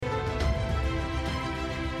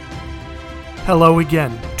Hello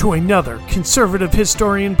again to another Conservative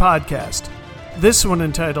Historian podcast. This one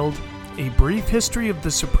entitled, A Brief History of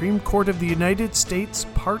the Supreme Court of the United States,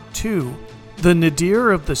 Part 2, The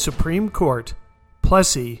Nadir of the Supreme Court,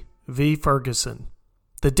 Plessy v. Ferguson.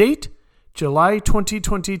 The date, July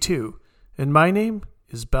 2022, and my name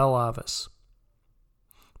is Bell Avis.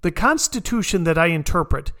 The Constitution that I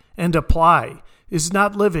interpret and apply is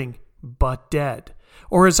not living, but dead,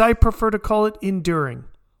 or as I prefer to call it, enduring.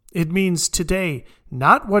 It means today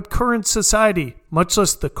not what current society, much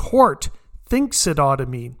less the court, thinks it ought to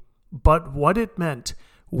mean, but what it meant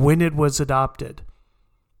when it was adopted.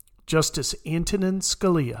 Justice Antonin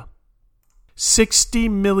Scalia. 60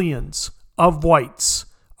 millions of whites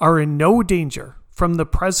are in no danger from the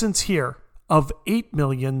presence here of 8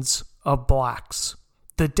 millions of blacks.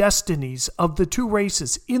 The destinies of the two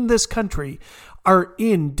races in this country are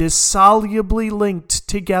indissolubly linked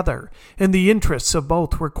together, and the interests of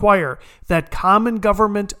both require that common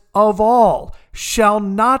government of all shall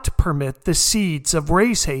not permit the seeds of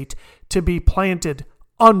race hate to be planted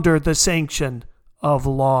under the sanction of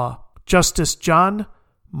law. Justice John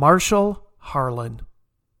Marshall Harlan.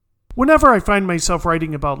 Whenever I find myself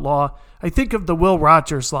writing about law, I think of the Will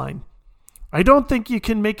Rogers line. I don't think you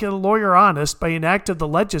can make a lawyer honest by an act of the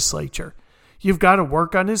legislature. You've got to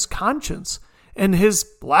work on his conscience. And his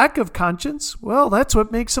lack of conscience, well, that's what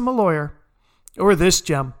makes him a lawyer. Or this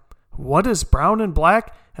gem. What is brown and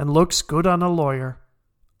black and looks good on a lawyer?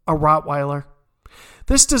 A Rottweiler.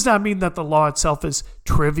 This does not mean that the law itself is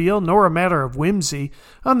trivial nor a matter of whimsy.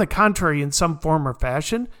 On the contrary, in some form or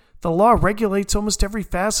fashion, the law regulates almost every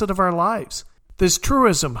facet of our lives. This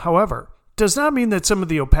truism, however, does not mean that some of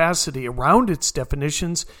the opacity around its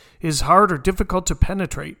definitions is hard or difficult to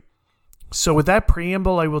penetrate. So with that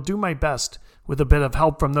preamble, I will do my best, with a bit of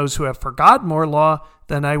help from those who have forgotten more law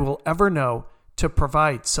than I will ever know, to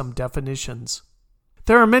provide some definitions.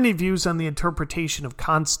 There are many views on the interpretation of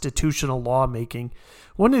constitutional lawmaking.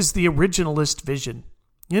 One is the originalist vision.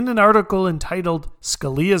 In an article entitled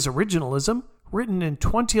Scalia's Originalism, written in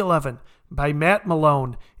 2011 by Matt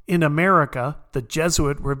Malone in America, the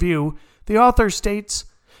Jesuit Review, the author states,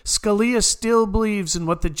 Scalia still believes in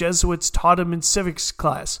what the Jesuits taught him in civics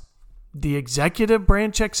class. The executive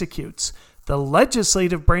branch executes, the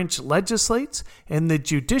legislative branch legislates, and the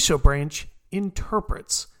judicial branch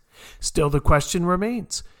interprets. Still, the question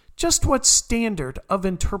remains, just what standard of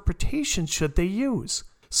interpretation should they use?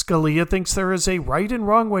 Scalia thinks there is a right and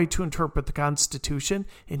wrong way to interpret the Constitution,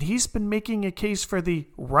 and he's been making a case for the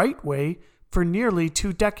right way for nearly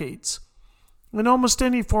 2 decades. In almost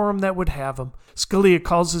any forum that would have him, Scalia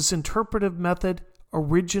calls his interpretive method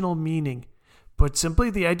original meaning. Put simply,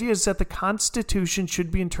 the idea is that the Constitution should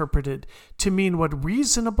be interpreted to mean what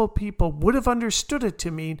reasonable people would have understood it to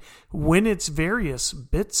mean when its various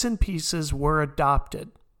bits and pieces were adopted.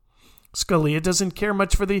 Scalia doesn't care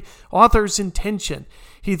much for the author's intention.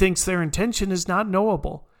 He thinks their intention is not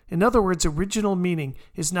knowable. In other words, original meaning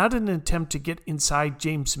is not an attempt to get inside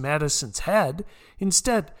James Madison's head.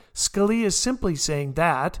 Instead, Scalia is simply saying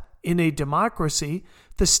that, in a democracy,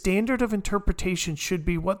 the standard of interpretation should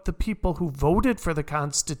be what the people who voted for the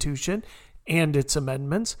Constitution and its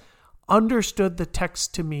amendments understood the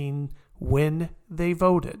text to mean when they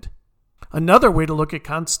voted. Another way to look at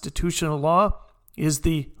constitutional law is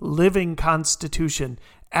the living Constitution,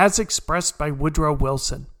 as expressed by Woodrow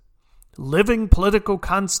Wilson. Living political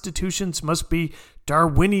constitutions must be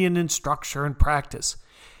Darwinian in structure and practice.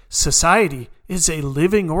 Society is a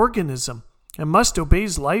living organism and must obey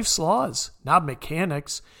life's laws, not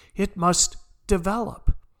mechanics. It must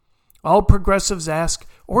develop. All progressives ask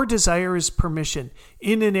or desire is permission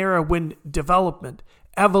in an era when development,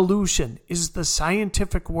 evolution is the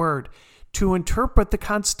scientific word, to interpret the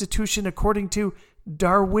Constitution according to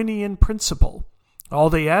Darwinian principle. All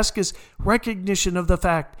they ask is recognition of the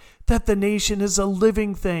fact that the nation is a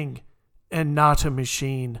living thing and not a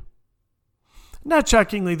machine. Not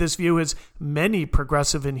shockingly, this view has many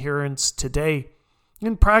progressive adherents today.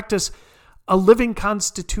 In practice, a living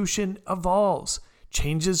constitution evolves,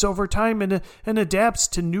 changes over time, and adapts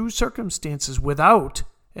to new circumstances without,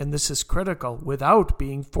 and this is critical, without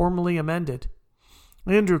being formally amended.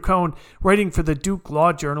 Andrew Cohn, writing for the Duke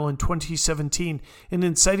Law Journal in 2017 and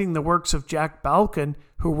inciting the works of Jack Balkin,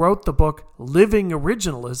 who wrote the book Living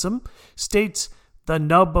Originalism, states, the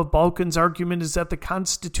nub of Balkin's argument is that the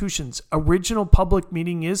Constitution's original public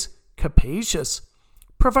meaning is capacious,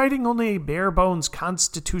 providing only a bare-bones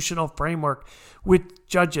constitutional framework which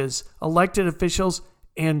judges, elected officials,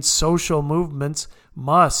 and social movements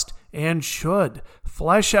must and should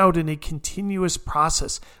flesh out in a continuous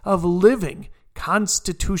process of living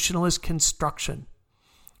constitutionalist construction.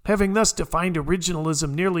 Having thus defined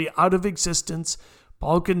originalism nearly out of existence,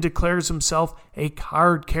 Balkin declares himself a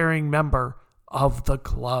card-carrying member of the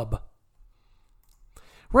club.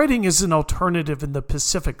 Writing as an alternative in the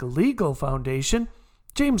Pacific Legal Foundation,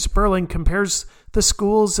 James Berling compares the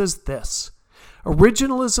schools as this.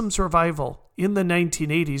 Originalism's revival in the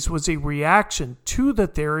 1980s was a reaction to the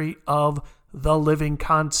theory of the living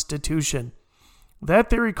Constitution. That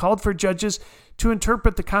theory called for judges to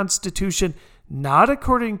interpret the Constitution not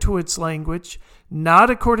according to its language, not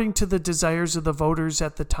according to the desires of the voters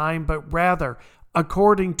at the time, but rather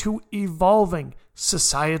according to evolving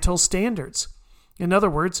societal standards. In other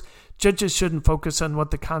words, judges shouldn't focus on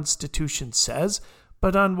what the Constitution says,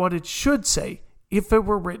 but on what it should say if it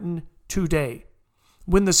were written today.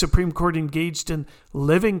 When the Supreme Court engaged in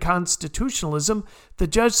living constitutionalism, the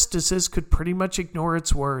justices could pretty much ignore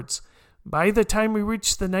its words. By the time we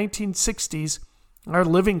reached the 1960s, our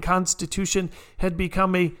living Constitution had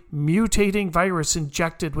become a mutating virus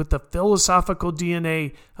injected with the philosophical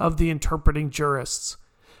DNA of the interpreting jurists.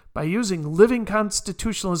 By using living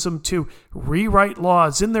constitutionalism to rewrite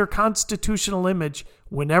laws in their constitutional image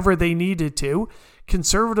whenever they needed to,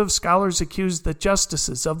 conservative scholars accused the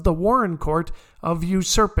justices of the Warren Court of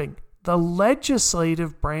usurping the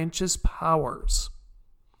legislative branch's powers.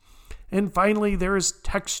 And finally, there is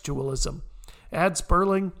textualism. Adds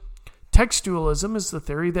Berling, textualism is the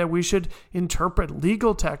theory that we should interpret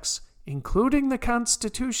legal texts, including the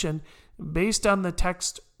Constitution, based on the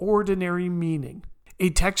text's ordinary meaning. A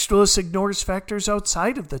textualist ignores factors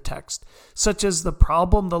outside of the text, such as the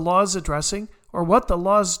problem the law is addressing or what the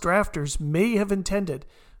law's drafters may have intended,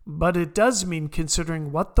 but it does mean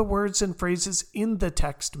considering what the words and phrases in the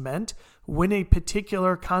text meant when a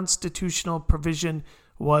particular constitutional provision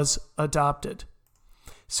was adopted.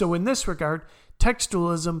 So in this regard,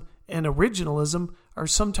 textualism and originalism are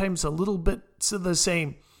sometimes a little bit the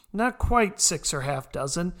same, not quite 6 or half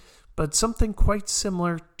dozen, but something quite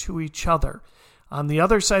similar to each other. On the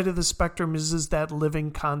other side of the spectrum is that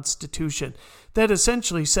living Constitution that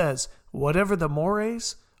essentially says whatever the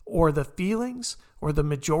mores or the feelings or the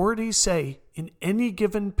majority say in any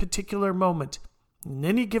given particular moment, in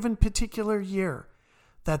any given particular year,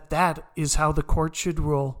 that is how the court should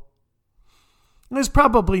rule. It's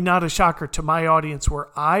probably not a shocker to my audience where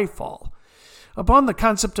I fall. Upon the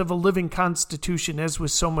concept of a living Constitution, as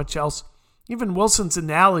with so much else, even Wilson's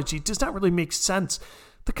analogy does not really make sense.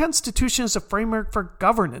 The Constitution is a framework for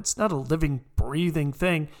governance, not a living, breathing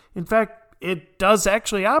thing. In fact, it does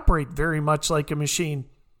actually operate very much like a machine.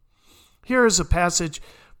 Here is a passage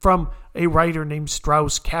from a writer named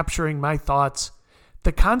Strauss capturing my thoughts.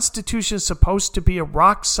 The Constitution is supposed to be a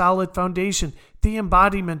rock-solid foundation, the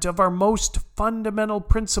embodiment of our most fundamental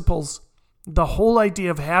principles. The whole idea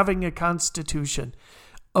of having a Constitution.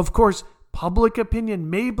 Of course, public opinion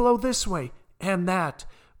may blow this way and that,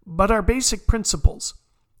 but our basic principles,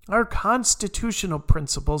 our constitutional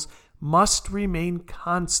principles, must remain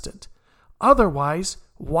constant. Otherwise,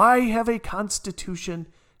 why have a constitution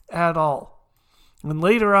at all? And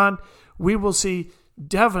later on, we will see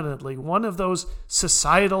definitely one of those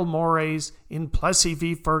societal mores in Plessy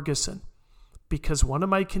v. Ferguson. Because one of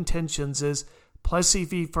my contentions is Plessy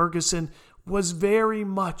v. Ferguson was very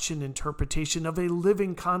much an interpretation of a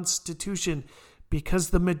living constitution because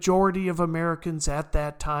the majority of Americans at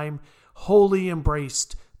that time wholly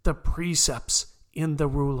embraced the precepts in the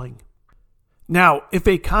ruling. Now, if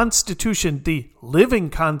a constitution, the living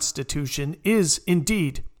constitution, is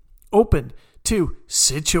indeed open to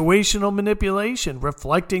situational manipulation,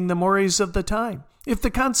 reflecting the mores of the time, if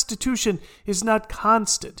the Constitution is not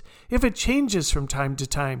constant, if it changes from time to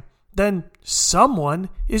time, then someone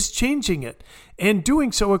is changing it and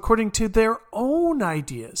doing so according to their own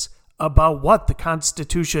ideas about what the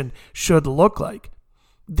Constitution should look like.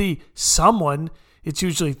 The someone, it's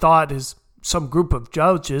usually thought, is some group of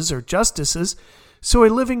judges or justices, so a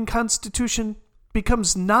living Constitution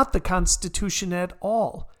becomes not the Constitution at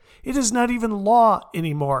all. It is not even law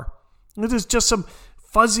anymore. It is just some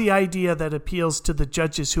fuzzy idea that appeals to the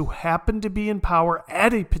judges who happen to be in power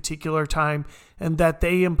at a particular time and that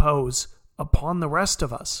they impose upon the rest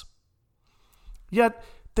of us. Yet,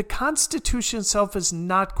 the Constitution itself is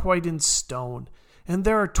not quite in stone, and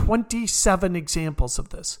there are 27 examples of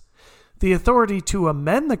this. The authority to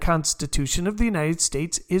amend the Constitution of the United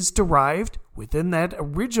States is derived within that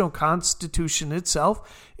original Constitution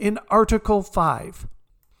itself in Article 5.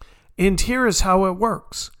 And here is how it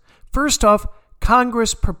works. First off,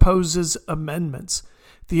 Congress proposes amendments.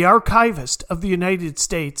 The archivist of the United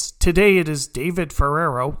States, today it is David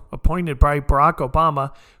Ferrero, appointed by Barack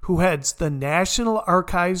Obama, who heads the National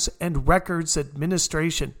Archives and Records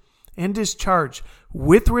Administration, and is charged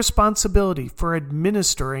with responsibility for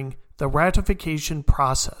administering the ratification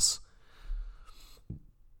process.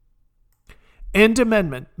 An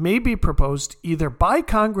amendment may be proposed either by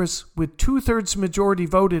Congress with 2/3 majority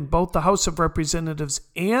vote in both the House of Representatives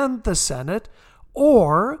and the Senate,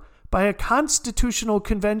 or by a constitutional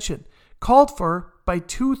convention called for by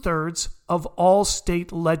 2/3 of all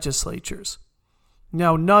state legislatures.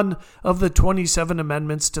 Now, none of the 27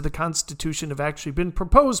 amendments to the Constitution have actually been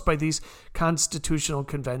proposed by these constitutional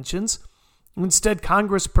conventions. Instead,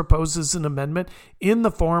 Congress proposes an amendment in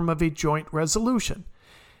the form of a joint resolution.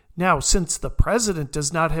 Now, since the president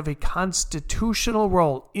does not have a constitutional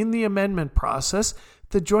role in the amendment process,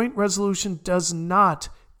 the joint resolution does not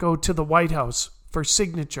go to the White House for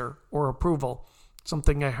signature or approval,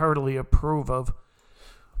 something I heartily approve of.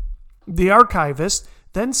 The archivist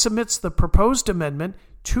then submits the proposed amendment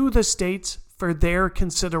to the states for their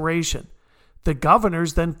consideration. The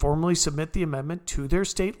governors then formally submit the amendment to their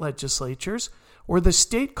state legislatures, or the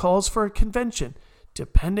state calls for a convention,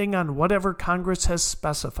 depending on whatever Congress has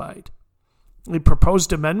specified. The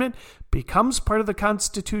proposed amendment becomes part of the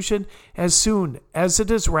Constitution as soon as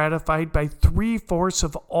it is ratified by 3/4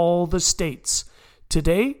 of all the states.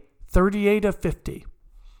 Today, 38 of 50.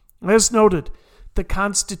 As noted, the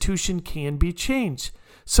Constitution can be changed.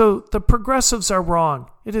 So the progressives are wrong.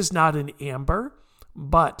 It is not an amber,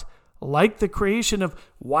 but like the creation of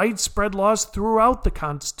widespread laws throughout the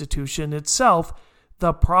Constitution itself,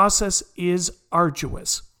 the process is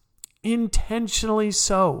arduous, intentionally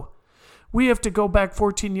so. We have to go back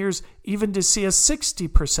 14 years even to see a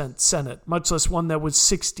 60% Senate, much less one that was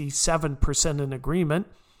 67% in agreement.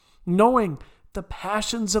 Knowing the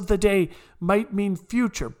passions of the day might mean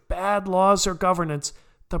future bad laws or governance,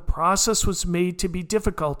 the process was made to be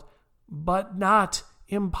difficult, but not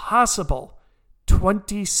impossible,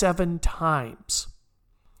 27 times.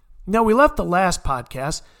 Now, we left the last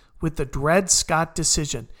podcast with the Dred Scott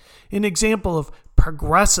decision, an example of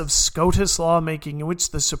progressive SCOTUS lawmaking in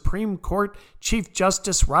which the Supreme Court Chief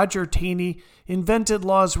Justice Roger Taney invented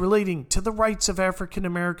laws relating to the rights of African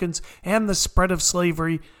Americans and the spread of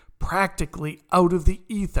slavery practically out of the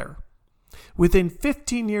ether. Within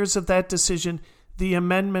 15 years of that decision, the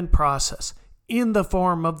amendment process, in the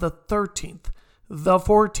form of the 13th, the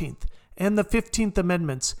 14th, and the 15th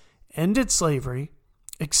Amendments, ended slavery,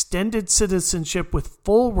 extended citizenship with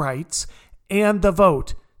full rights, and the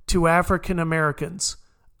vote to African Americans,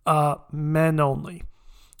 men only.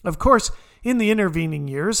 Of course, in the intervening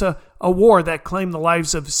years, a war that claimed the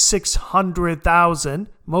lives of 600,000,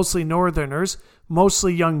 mostly Northerners,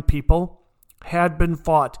 mostly young people, had been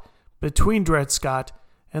fought between Dred Scott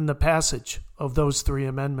and the passage of those 3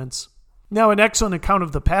 amendments. Now, an excellent account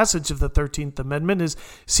of the passage of the 13th Amendment is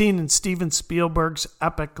seen in Steven Spielberg's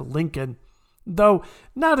epic Lincoln. Though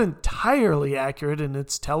not entirely accurate in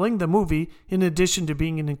its telling, the movie, in addition to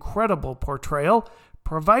being an incredible portrayal,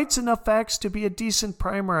 provides enough facts to be a decent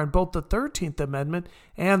primer on both the 13th Amendment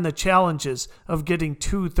and the challenges of getting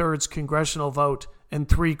 2/3 congressional vote in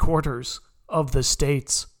 3/4 of the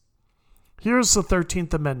states. Here's the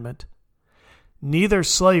 13th Amendment. Neither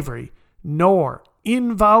slavery nor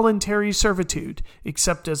involuntary servitude,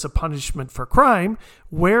 except as a punishment for crime,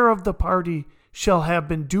 whereof the party shall have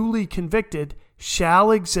been duly convicted,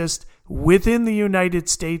 shall exist within the United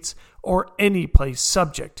States or any place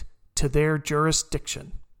subject to their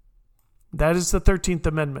jurisdiction. That is the 13th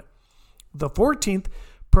Amendment. The 14th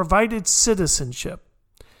provided citizenship.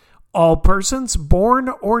 All persons born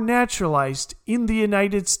or naturalized in the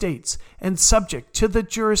United States and subject to the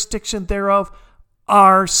jurisdiction thereof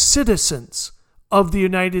are citizens of the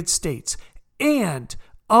United States and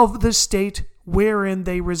of the state wherein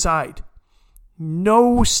they reside.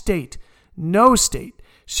 No state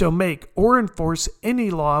shall make or enforce any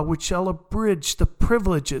law which shall abridge the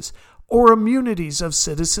privileges or immunities of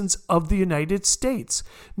citizens of the United States,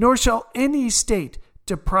 nor shall any state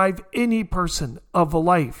deprive any person of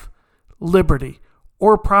life, liberty,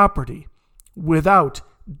 or property without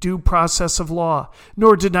due process of law,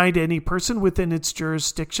 nor deny to any person within its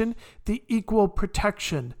jurisdiction the equal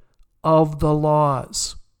protection of the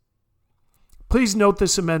laws. Please note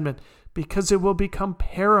this amendment because it will become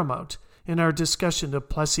paramount in our discussion of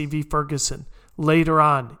Plessy v. Ferguson later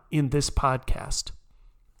on in this podcast.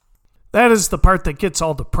 That is the part that gets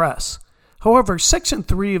all the press. However, Section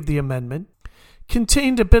 3 of the amendment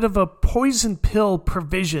contained a bit of a poison pill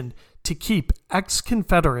provision to keep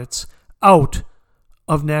ex-Confederates out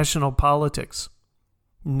of national politics.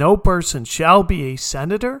 No person shall be a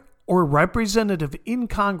senator or representative in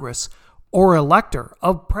Congress or elector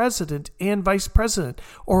of president and vice president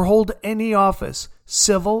or hold any office,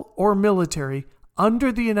 civil or military,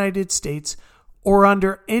 under the United States or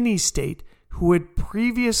under any state who had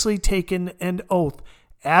previously taken an oath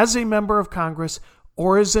as a member of Congress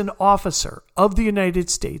or as an officer of the United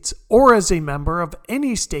States or as a member of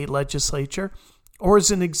any state legislature or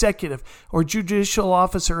as an executive or judicial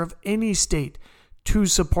officer of any state to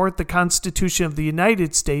support the Constitution of the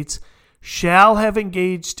United States shall have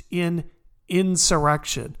engaged in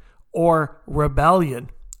insurrection or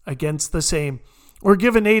rebellion against the same, or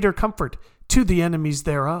given aid or comfort to the enemies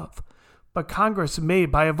thereof. But Congress may,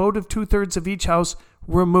 by a vote of 2/3 of each house,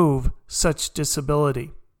 remove such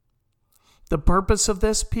disability. The purpose of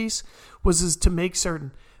this piece was to make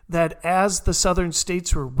certain that as the southern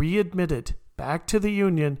states were readmitted back to the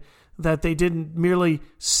Union, that they didn't merely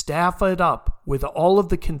staff it up with all of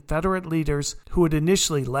the Confederate leaders who had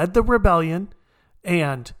initially led the rebellion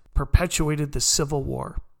and perpetuated the Civil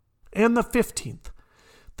War. And the 15th.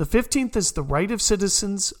 The 15th is the right of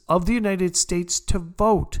citizens of the United States to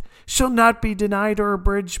vote shall not be denied or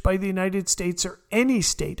abridged by the United States or any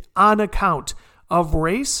state on account of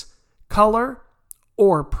race, color,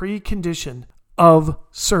 or precondition of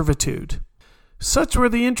servitude. Such were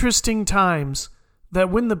the interesting times that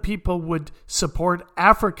when the people would support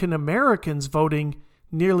African Americans voting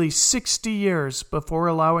nearly 60 years before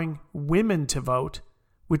allowing women to vote,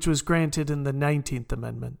 which was granted in the 19th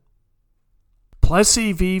Amendment.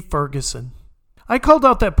 Plessy v. Ferguson. I called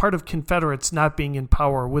out that part of Confederates not being in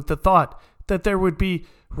power with the thought that there would be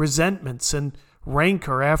resentments and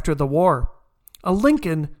rancor after the war. A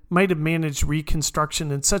Lincoln might have managed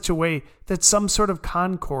Reconstruction in such a way that some sort of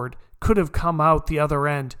concord could have come out the other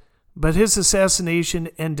end, but his assassination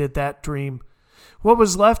ended that dream. What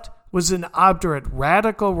was left was an obdurate,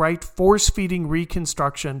 radical right force-feeding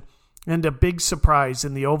Reconstruction and a big surprise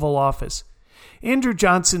in the Oval Office. Andrew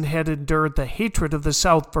Johnson had endured the hatred of the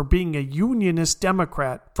South for being a Unionist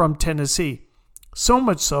Democrat from Tennessee, so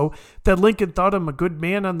much so that Lincoln thought him a good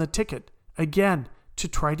man on the ticket, again, to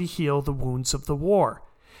try to heal the wounds of the war.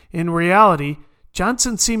 In reality,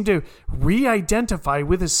 Johnson seemed to re-identify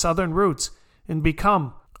with his Southern roots and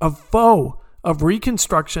become a foe of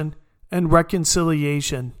Reconstruction and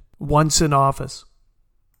reconciliation once in office.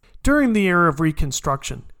 During the era of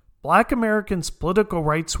Reconstruction, Black Americans' political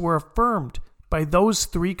rights were affirmed by those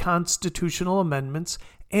 3 constitutional amendments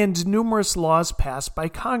and numerous laws passed by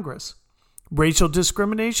Congress. Racial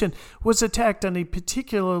discrimination was attacked on a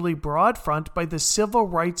particularly broad front by the Civil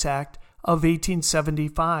Rights Act of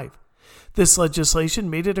 1875. This legislation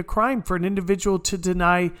made it a crime for an individual to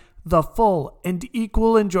deny the full and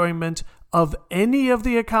equal enjoyment of any of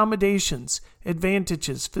the accommodations,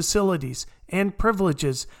 advantages, facilities, and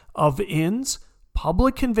privileges of inns,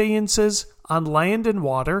 public conveyances on land and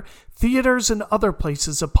water, theaters, and other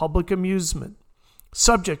places of public amusement,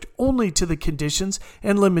 subject only to the conditions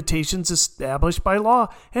and limitations established by law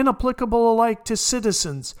and applicable alike to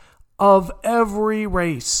citizens of every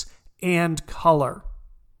race and color.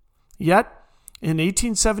 Yet, in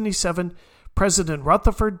 1877, President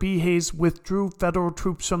Rutherford B. Hayes withdrew federal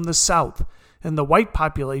troops from the South, and the white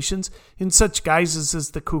populations, in such guises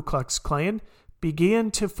as the Ku Klux Klan,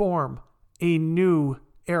 began to form a new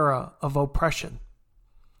era of oppression.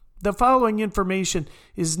 The following information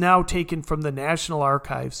is now taken from the National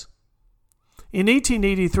Archives. In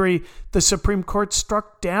 1883, the Supreme Court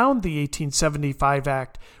struck down the 1875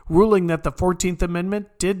 Act, ruling that the 14th Amendment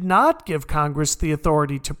did not give Congress the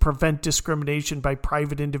authority to prevent discrimination by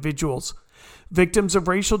private individuals. Victims of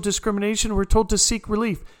racial discrimination were told to seek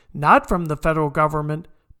relief not from the federal government,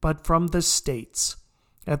 but from the states.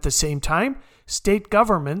 At the same time, state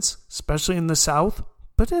governments, especially in the South,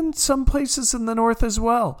 but in some places in the North as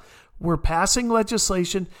well, were passing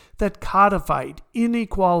legislation that codified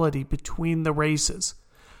inequality between the races.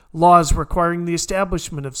 Laws requiring the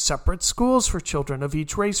establishment of separate schools for children of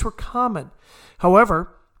each race were common.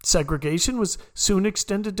 However, segregation was soon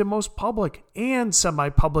extended to most public and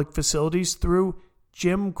semi-public facilities through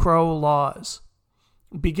Jim Crow laws.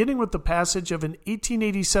 Beginning with the passage of an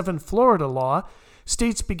 1887 Florida law,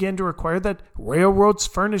 states began to require that railroads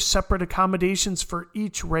furnish separate accommodations for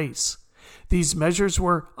each race. These measures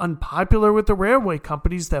were unpopular with the railway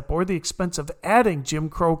companies that bore the expense of adding Jim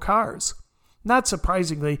Crow cars. Not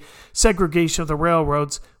surprisingly, segregation of the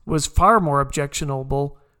railroads was far more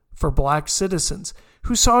objectionable for black citizens,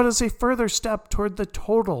 who saw it as a further step toward the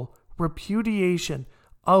total repudiation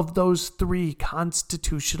of those 3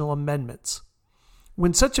 constitutional amendments.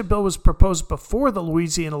 When such a bill was proposed before the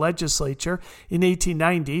Louisiana legislature in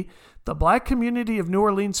 1890, the black community of New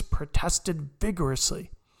Orleans protested vigorously.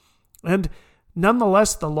 And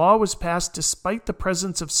nonetheless, the law was passed despite the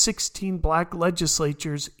presence of 16 black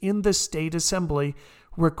legislatures in the state assembly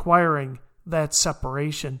requiring that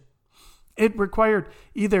separation. It required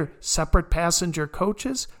either separate passenger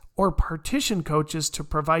coaches or partition coaches to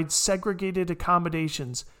provide segregated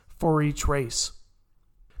accommodations for each race.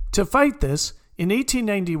 To fight this, in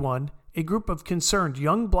 1891, a group of concerned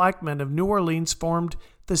young black men of New Orleans formed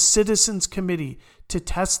the Citizens Committee to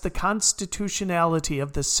test the constitutionality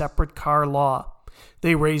of the separate car law.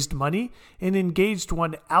 They raised money and engaged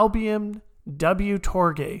one Albion W.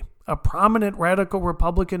 Torgay, a prominent radical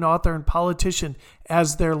Republican author and politician,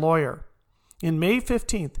 as their lawyer. In May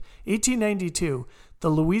 15, 1892, the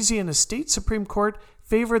Louisiana State Supreme Court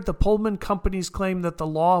favored the Pullman Company's claim that the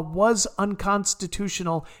law was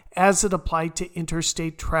unconstitutional as it applied to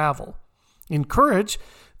interstate travel. Encouraged,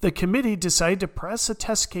 the committee decided to press a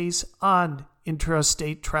test case on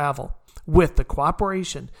interstate travel. With the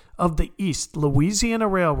cooperation of the East Louisiana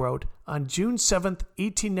Railroad, on June 7,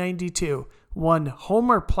 1892, one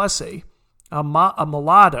Homer Plessy, a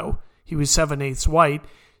mulatto, he was 7/8 white,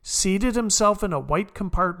 seated himself in a white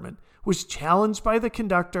compartment, was challenged by the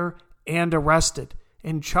conductor and arrested,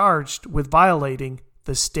 and charged with violating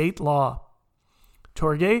the state law.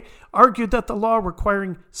 Torgay argued that the law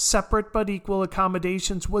requiring separate but equal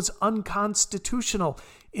accommodations was unconstitutional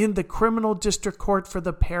in the criminal district court for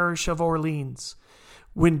the parish of Orleans.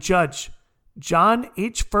 When Judge John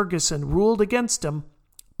H. Ferguson ruled against him,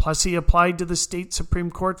 Plessy applied to the state Supreme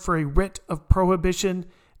Court for a writ of prohibition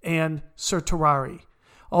and certiorari.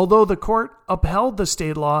 Although the court upheld the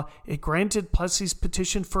state law, it granted Plessy's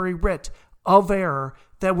petition for a writ of error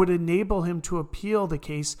that would enable him to appeal the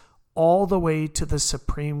case all the way to the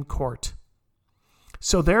Supreme Court.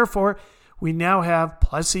 So therefore, we now have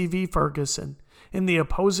Plessy v. Ferguson, and the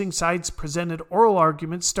opposing sides presented oral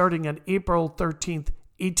arguments starting on April 13,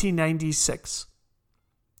 1896.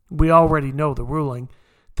 We already know the ruling.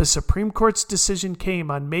 The Supreme Court's decision came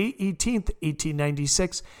on May 18,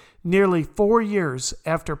 1896, nearly 4 years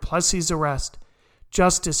after Plessy's arrest.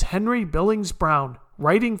 Justice Henry Billings Brown,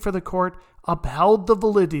 writing for the court, upheld the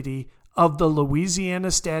validity of the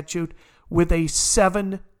Louisiana statute with a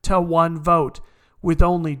 7-1 vote, with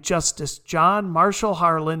only Justice John Marshall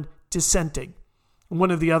Harlan dissenting.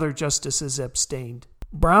 One of the other justices abstained.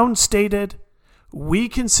 Brown stated, "We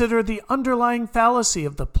consider the underlying fallacy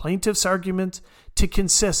of the plaintiff's argument to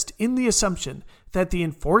consist in the assumption that the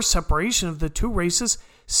enforced separation of the two races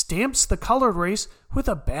stamps the colored race with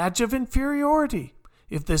a badge of inferiority.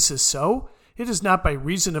 If this is so, it is not by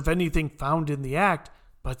reason of anything found in the act,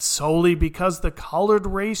 but solely because the colored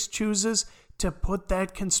race chooses to put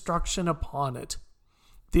that construction upon it.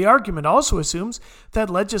 The argument also assumes that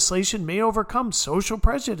legislation may overcome social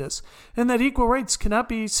prejudice and that equal rights cannot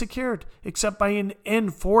be secured except by an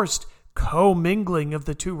enforced commingling of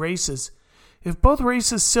the two races. If both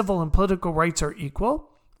races' civil and political rights are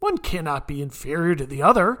equal, one cannot be inferior to the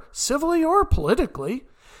other, civilly or politically.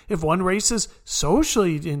 If one race is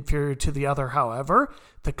socially inferior to the other, however,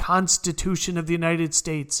 the Constitution of the United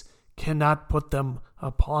States cannot put them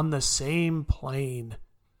upon the same plane."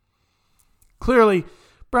 Clearly,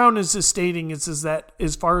 Brown is stating is that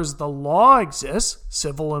as far as the law exists,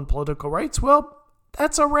 civil and political rights, well,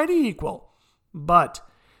 that's already equal. But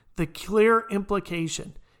the clear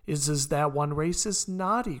implication is that one race is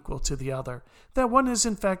not equal to the other, that one is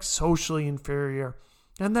in fact socially inferior,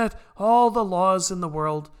 and that all the laws in the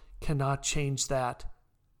world cannot change that.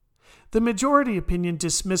 The majority opinion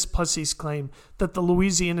dismissed Plessy's claim that the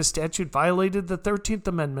Louisiana statute violated the 13th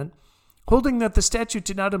Amendment, holding that the statute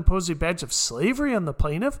did not impose a badge of slavery on the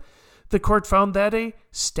plaintiff. The court found that a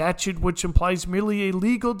statute which implies merely a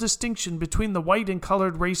legal distinction between the white and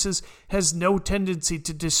colored races has no tendency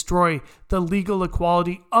to destroy the legal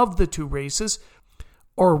equality of the two races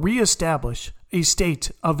or reestablish a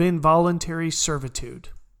state of involuntary servitude.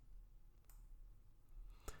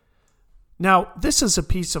 Now, this is a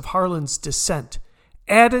piece of Harlan's dissent,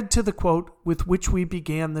 added to the quote with which we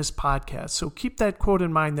began this podcast. So keep that quote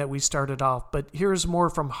in mind that we started off. But here's more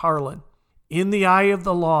from Harlan. "In the eye of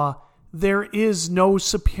the law, there is no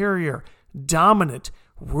superior, dominant,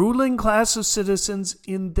 ruling class of citizens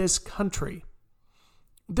in this country.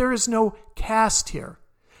 There is no caste here.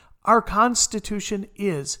 Our Constitution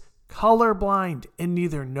is colorblind and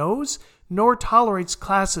neither knows nor tolerates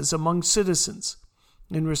classes among citizens.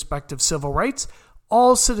 In respect of civil rights,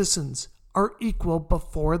 all citizens are equal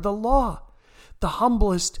before the law. The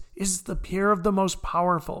humblest is the peer of the most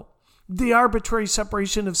powerful. The arbitrary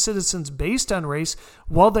separation of citizens based on race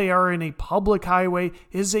while they are in a public highway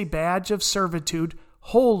is a badge of servitude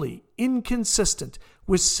wholly inconsistent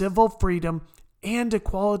with civil freedom and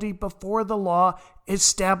equality before the law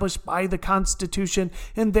established by the Constitution,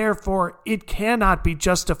 and therefore it cannot be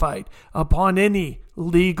justified upon any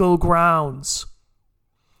legal grounds.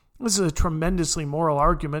 This is a tremendously moral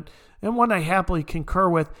argument, and one I happily concur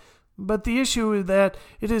with, but the issue is that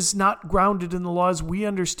it is not grounded in the law as we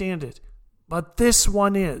understand it. But this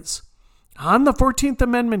one is. On the 14th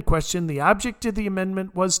Amendment question, the object of the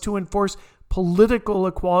amendment was to enforce political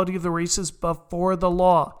equality of the races before the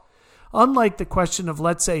law. Unlike the question of,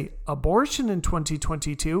 let's say, abortion in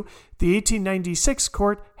 2022, the 1896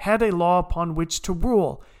 court had a law upon which to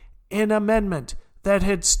rule, an amendment that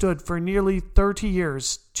had stood for nearly 30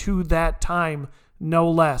 years to that time, no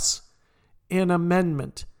less. An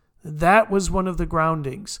amendment. That was one of the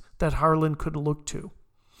groundings that Harlan could look to.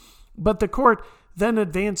 But the court then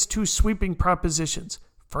advanced two sweeping propositions.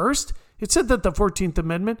 First, it said that the 14th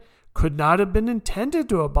Amendment could not have been intended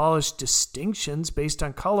to abolish distinctions based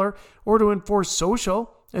on color or to enforce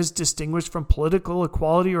social, as distinguished from political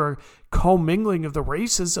equality or commingling of the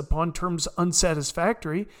races upon terms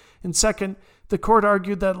unsatisfactory. And second, the court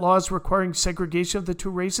argued that laws requiring segregation of the two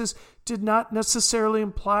races did not necessarily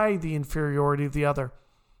imply the inferiority of the other.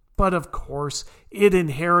 But of course, it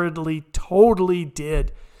inherently totally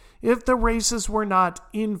did. If the races were not,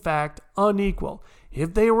 in fact, unequal,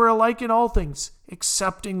 if they were alike in all things,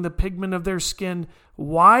 excepting the pigment of their skin,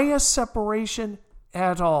 why a separation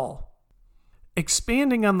at all?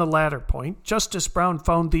 Expanding on the latter point, Justice Brown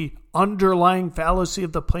found the underlying fallacy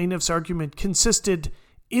of the plaintiff's argument consisted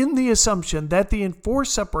in the assumption that the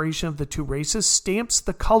enforced separation of the two races stamps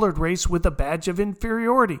the colored race with a badge of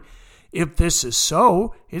inferiority. If this is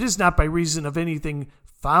so, it is not by reason of anything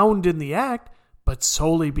found in the act, but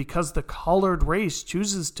solely because the colored race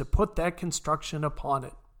chooses to put that construction upon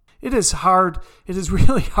it. It is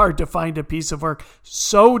really hard to find a piece of work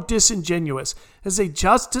so disingenuous as a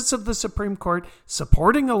justice of the Supreme Court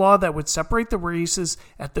supporting a law that would separate the races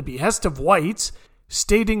at the behest of whites,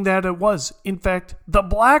 stating that it was, in fact, the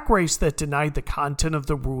black race that denied the content of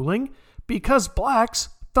the ruling because blacks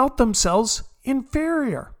felt themselves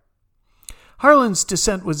inferior. Harlan's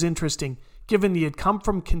dissent was interesting, given he had come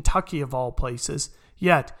from Kentucky of all places,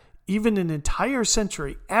 yet, even an entire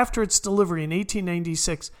century after its delivery in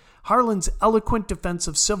 1896, Harlan's eloquent defense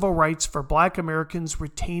of civil rights for black Americans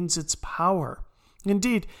retains its power.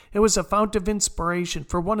 Indeed, it was a fount of inspiration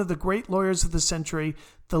for one of the great lawyers of the century,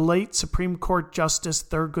 the late Supreme Court Justice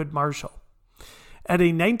Thurgood Marshall. At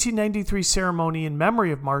a 1993 ceremony in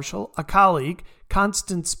memory of Marshall, a colleague,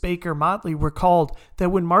 Constance Baker Motley, recalled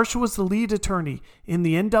that when Marshall was the lead attorney in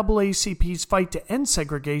the NAACP's fight to end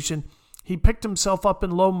segregation, he picked himself up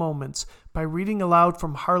in low moments by reading aloud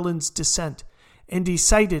from Harlan's dissent, and he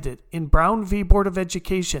cited it in Brown v. Board of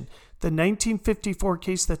Education, the 1954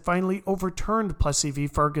 case that finally overturned Plessy v.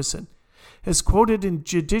 Ferguson. As quoted in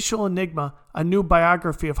Judicial Enigma, a new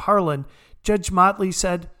biography of Harlan, Judge Motley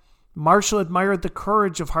said, Marshall admired the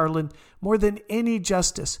courage of Harlan more than any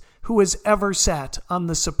justice who has ever sat on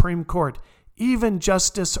the Supreme Court. Even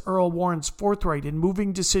Justice Earl Warren's forthright and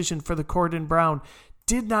moving decision for the court in Brown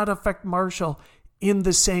did not affect Marshall in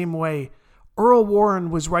the same way. Earl Warren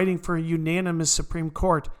was writing for a unanimous Supreme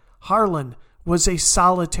Court. Harlan was a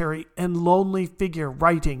solitary and lonely figure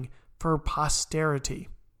writing for posterity.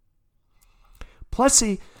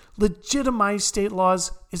 Plessy legitimized state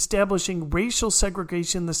laws establishing racial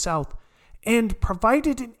segregation in the South and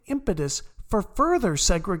provided an impetus for further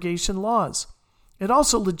segregation laws. It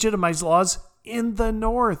also legitimized laws in the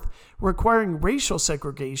North requiring racial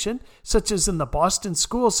segregation, such as in the Boston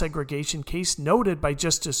school segregation case noted by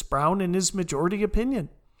Justice Brown in his majority opinion.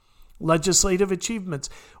 Legislative achievements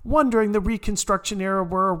won during the Reconstruction era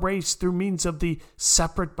were erased through means of the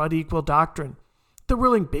separate but equal doctrine. The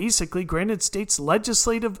ruling basically granted states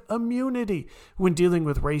legislative immunity when dealing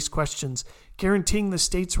with race questions, guaranteeing the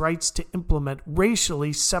states' rights to implement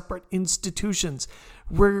racially separate institutions,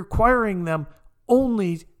 requiring them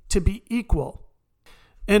only to be equal.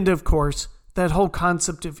 And of course, that whole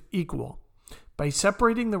concept of equal, by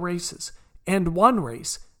separating the races, and one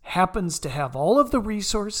race happens to have all of the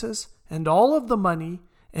resources and all of the money,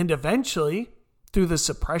 and eventually, through the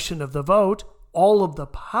suppression of the vote, all of the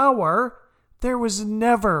power, there was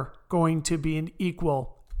never going to be an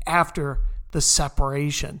equal after the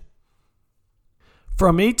separation.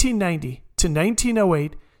 From 1890 to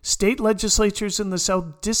 1908, state legislatures in the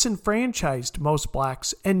South disenfranchised most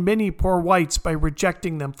blacks and many poor whites by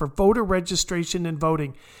rejecting them for voter registration and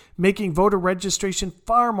voting, making voter registration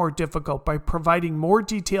far more difficult by providing more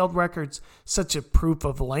detailed records such as proof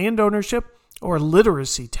of land ownership or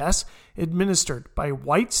literacy tests administered by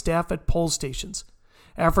white staff at poll stations.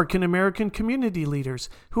 African American community leaders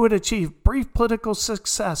who had achieved brief political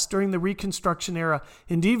success during the Reconstruction era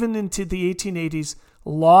and even into the 1880s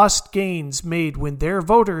lost gains made when their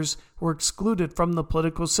voters were excluded from the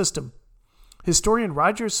political system. Historian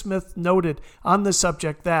Roger Smith noted on the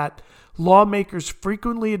subject that lawmakers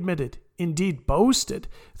frequently admitted, indeed boasted,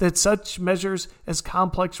 that such measures as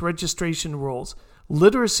complex registration rules,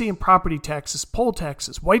 literacy and property taxes, poll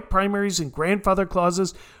taxes, white primaries, and grandfather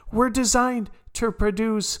clauses were designed to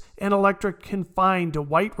produce an electorate confined to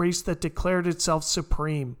white race that declared itself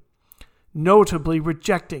supreme, notably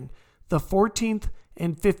rejecting the 14th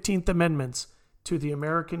and 15th Amendments to the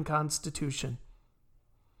American Constitution.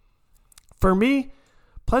 For me,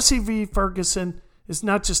 Plessy v. Ferguson is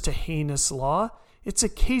not just a heinous law, it's a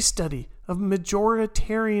case study of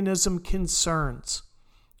majoritarianism concerns.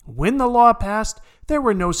 When the law passed, there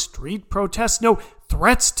were no street protests, no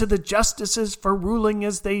threats to the justices for ruling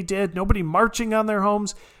as they did, nobody marching on their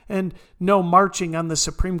homes, and no marching on the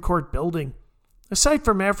Supreme Court building. Aside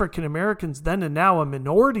from African Americans, then and now a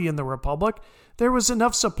minority in the Republic, there was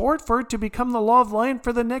enough support for it to become the law of the land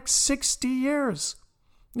for the next 60 years.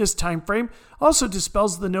 This time frame also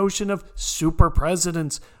dispels the notion of super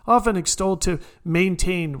presidents, often extolled to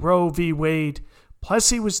maintain Roe v. Wade.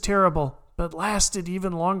 Plessy was terrible, but lasted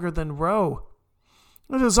even longer than Roe.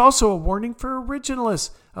 It is also a warning for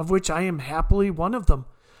originalists, of which I am happily one of them.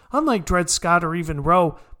 Unlike Dred Scott or even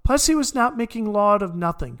Roe, Plessy was not making law out of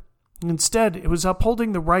nothing. Instead, it was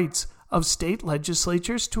upholding the rights of state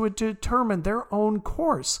legislatures to determine their own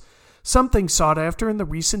course, something sought after in the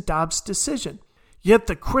recent Dobbs decision. Yet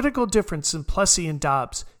the critical difference in Plessy and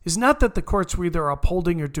Dobbs is not that the courts were either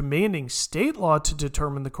upholding or demanding state law to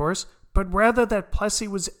determine the course, but rather that Plessy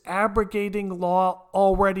was abrogating law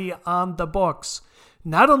already on the books.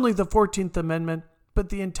 Not only the 14th Amendment, but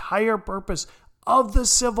the entire purpose of the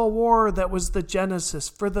Civil War that was the genesis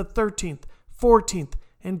for the 13th, 14th,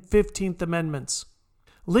 and 15th Amendments.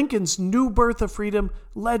 Lincoln's new birth of freedom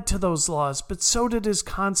led to those laws, but so did his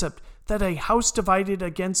concept that a house divided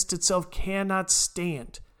against itself cannot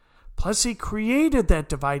stand. Plessy created that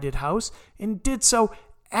divided house and did so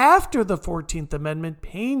after the 14th Amendment,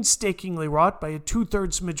 painstakingly wrought by a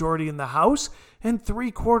 2/3 majority in the House and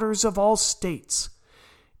 3/4 of all states.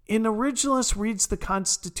 An originalist reads the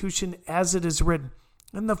Constitution as it is written,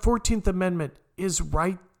 and the 14th Amendment is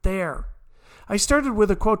right there. I started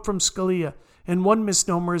with a quote from Scalia, and one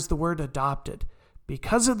misnomer is the word adopted.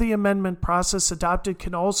 Because of the amendment process, adopted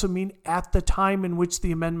can also mean at the time in which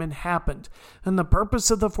the amendment happened, and the purpose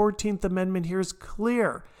of the 14th Amendment here is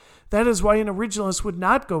clear. That is why an originalist would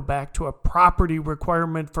not go back to a property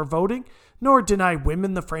requirement for voting, nor deny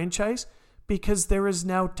women the franchise, because there is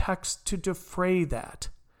now text to defray that.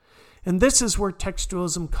 And this is where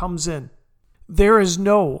textualism comes in. There is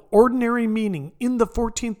no ordinary meaning in the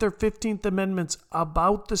 14th or 15th Amendments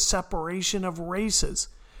about the separation of races,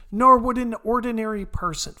 nor would an ordinary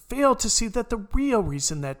person fail to see that the real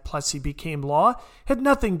reason that Plessy became law had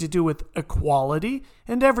nothing to do with equality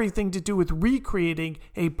and everything to do with recreating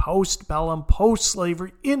a post-bellum,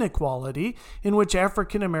 post-slavery inequality in which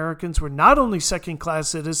African Americans were not only second-class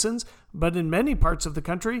citizens, but in many parts of the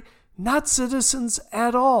country, not citizens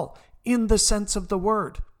at all in the sense of the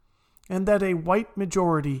word, and that a white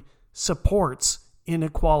majority supports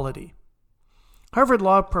inequality. Harvard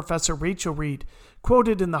Law professor Rachel Reed,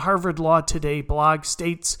 quoted in the Harvard Law Today blog,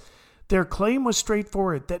 states, "Their claim was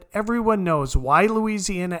straightforward, that everyone knows why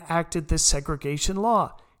Louisiana acted this segregation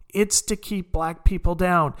law. It's to keep black people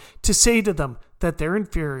down, to say to them that they're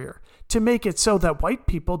inferior, to make it so that white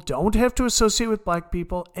people don't have to associate with black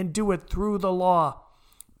people and do it through the law."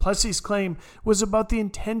 Plessy's claim was about the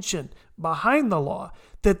intention behind the law,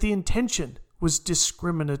 that the intention was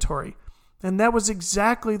discriminatory. And that was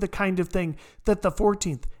exactly the kind of thing that the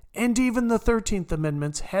 14th and even the 13th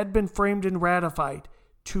Amendments had been framed and ratified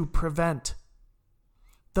to prevent.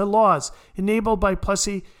 The laws enabled by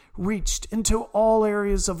Plessy reached into all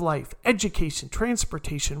areas of life: education,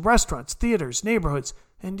 transportation, restaurants, theaters, neighborhoods,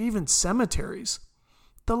 and even cemeteries.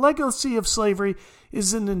 The legacy of slavery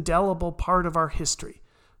is an indelible part of our history.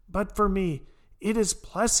 But for me, it is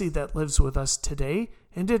Plessy that lives with us today,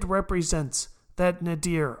 and it represents that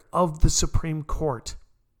nadir of the Supreme Court.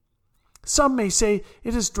 Some may say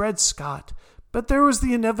it is Dred Scott, but there was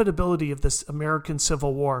the inevitability of this American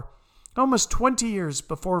Civil War. Almost 20 years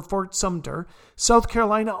before Fort Sumter, South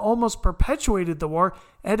Carolina almost perpetuated the war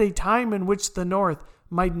at a time in which the North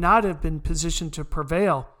might not have been positioned to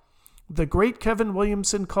prevail. The great Kevin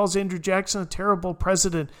Williamson calls Andrew Jackson a terrible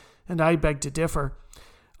president, and I beg to differ.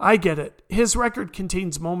 I get it. His record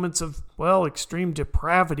contains moments of, extreme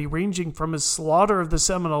depravity, ranging from his slaughter of the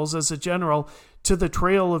Seminoles as a general to the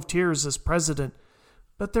Trail of Tears as president.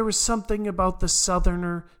 But there was something about the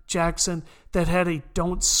Southerner, Jackson, that had a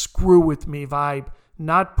don't screw with me vibe,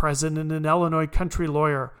 not present in an Illinois country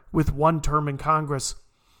lawyer with one term in Congress.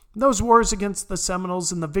 Those wars against the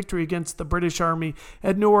Seminoles and the victory against the British Army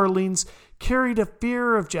at New Orleans carried a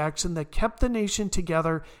fear of Jackson that kept the nation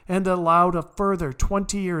together and allowed a further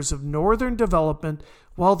 20 years of northern development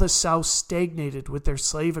while the South stagnated with their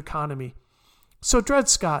slave economy. So Dred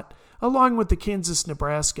Scott, along with the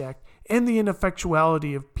Kansas-Nebraska Act and the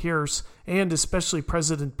ineffectuality of Pierce and especially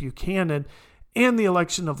President Buchanan and the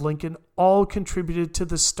election of Lincoln, all contributed to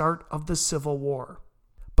the start of the Civil War.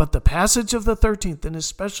 But the passage of the 13th and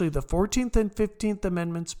especially the 14th and 15th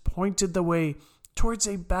Amendments pointed the way towards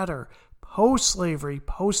a better post-slavery,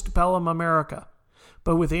 post-bellum America.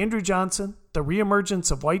 But with Andrew Johnson, the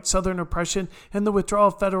reemergence of white Southern oppression and the withdrawal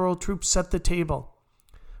of federal troops set the table.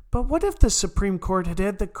 But what if the Supreme Court had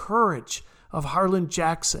had the courage of Harlan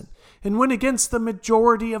Jackson and went against the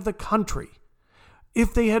majority of the country?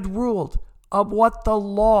 If they had ruled of what the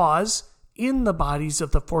laws in the bodies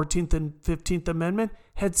of the 14th and 15th Amendment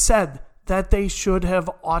had said that they should have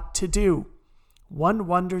ought to do. One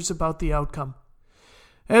wonders about the outcome.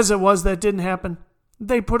 As it was, that didn't happen.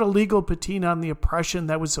 They put a legal patina on the oppression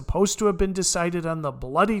that was supposed to have been decided on the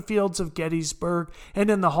bloody fields of Gettysburg and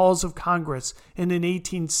in the halls of Congress and in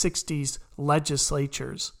 1860s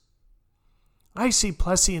legislatures. I see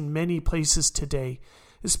Plessy in many places today,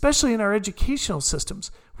 especially in our educational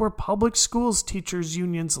systems, where public schools teachers'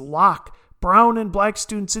 unions lock brown and black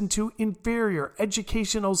students into inferior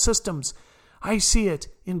educational systems. I see it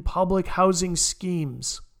in public housing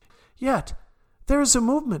schemes. Yet, there is a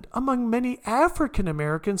movement among many African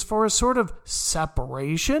Americans for a sort of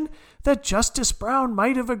separation that Justice Brown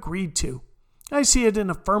might have agreed to. I see it in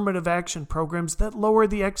affirmative action programs that lower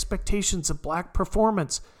the expectations of black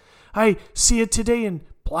performance. I see it today in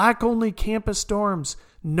black-only campus dorms,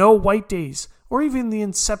 no white days, or even the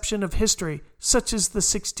inception of history, such as the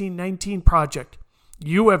 1619 Project.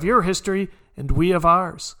 You have your history, and we have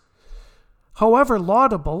ours. However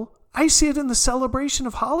laudable, I see it in the celebration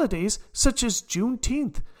of holidays such as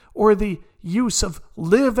Juneteenth, or the use of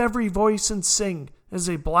Live Every Voice and Sing as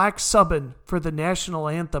a black sub-in for the national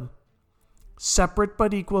anthem. Separate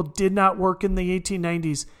but equal did not work in the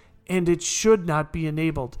 1890s, and it should not be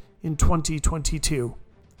enabled in 2022.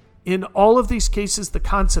 In all of these cases, the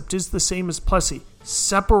concept is the same as Plessy: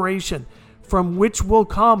 separation, from which will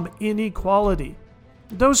come inequality.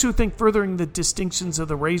 Those who think furthering the distinctions of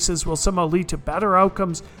the races will somehow lead to better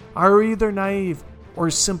outcomes are either naive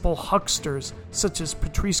or simple hucksters, such as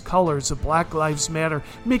Patrisse Cullors of Black Lives Matter,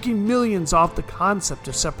 making millions off the concept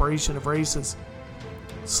of separation of races.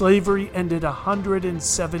 Slavery ended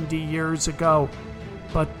 170 years ago,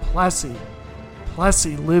 but Plessy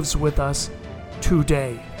lives with us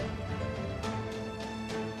today.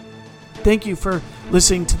 Thank you for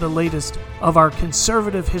listening to the latest of our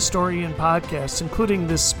Conservative Historian podcasts, including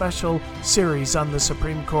this special series on the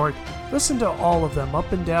Supreme Court. Listen to all of them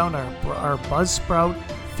up and down our Buzzsprout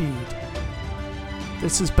feed.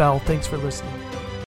 This is Bell. Thanks for listening.